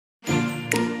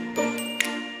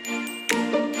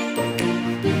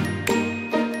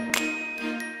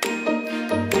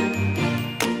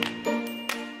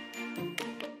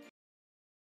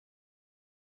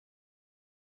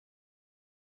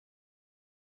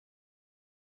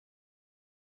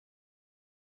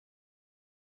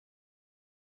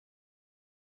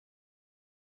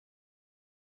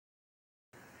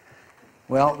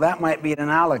Well, that might be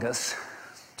analogous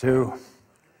to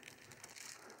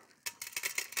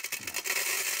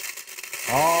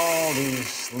all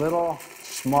these little,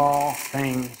 small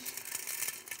things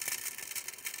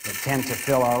that tend to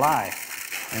fill our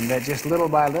life. And that just little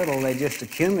by little, they just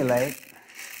accumulate.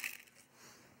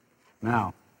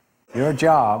 Now, your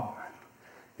job,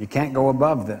 you can't go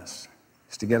above this,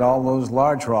 is to get all those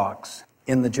large rocks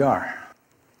in the jar.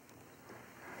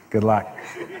 Good luck.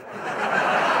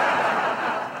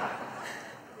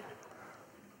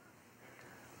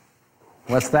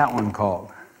 What's that one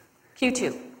called?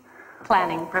 Q2,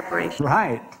 planning, preparation.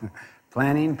 Right.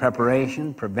 Planning,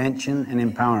 preparation, prevention, and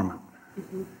empowerment.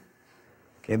 Mm-hmm.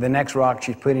 Okay, the next rock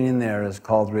she's putting in there is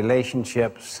called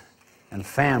relationships and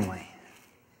family.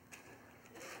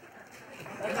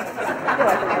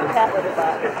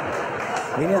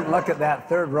 We didn't look at that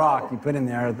third rock you put in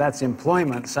there. That's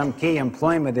employment, some key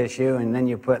employment issue, and then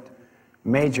you put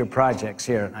major projects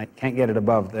here. I can't get it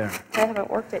above there. I haven't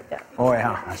worked it yet. Oh,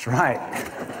 yeah, that's right.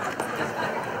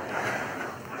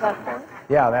 Is that fair?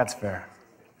 Yeah, that's fair.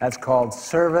 That's called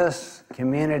service,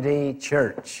 community,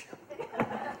 church.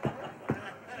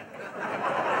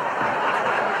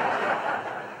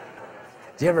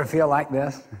 Do you ever feel like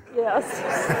this? Yes.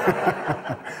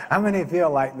 How many feel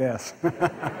like this?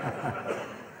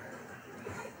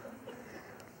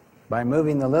 By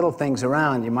moving the little things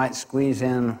around, you might squeeze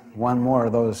in one more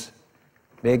of those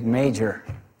big major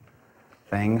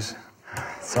things.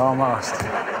 It's almost.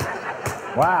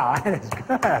 Wow, that is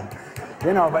good.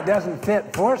 You know, if it doesn't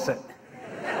fit, force it.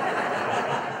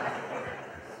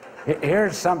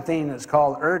 Here's something that's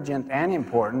called urgent and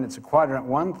important. It's a quadrant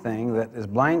 1 thing that is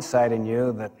blindsiding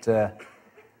you, that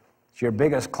it's your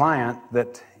biggest client,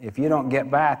 that if you don't get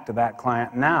back to that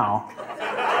client now,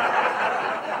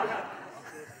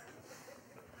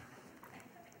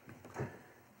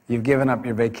 you've given up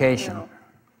your vacation. No.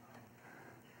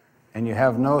 And you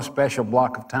have no special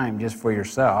block of time just for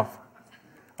yourself.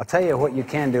 I'll tell you what you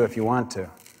can do if you want to.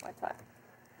 What's that?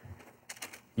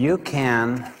 You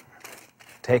can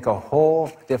take a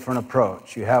whole different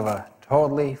approach. You have a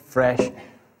totally fresh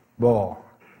bowl.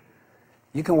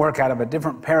 You can work out of a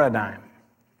different paradigm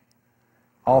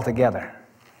altogether.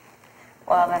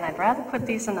 Well, then I'd rather put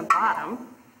these in the bottom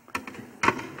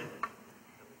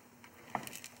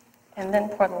and then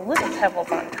pour the little pebbles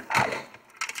on top.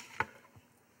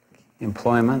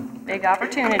 Employment. Big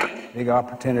opportunity. Big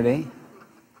opportunity.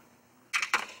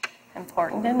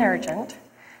 Important and urgent.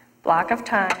 Block of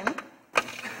time.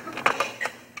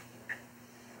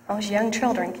 Those young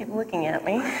children keep looking at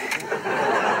me.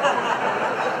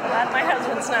 Glad my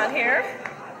husband's not here.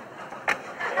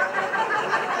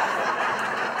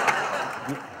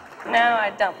 Now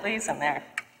I dump these in there.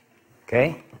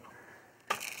 Okay.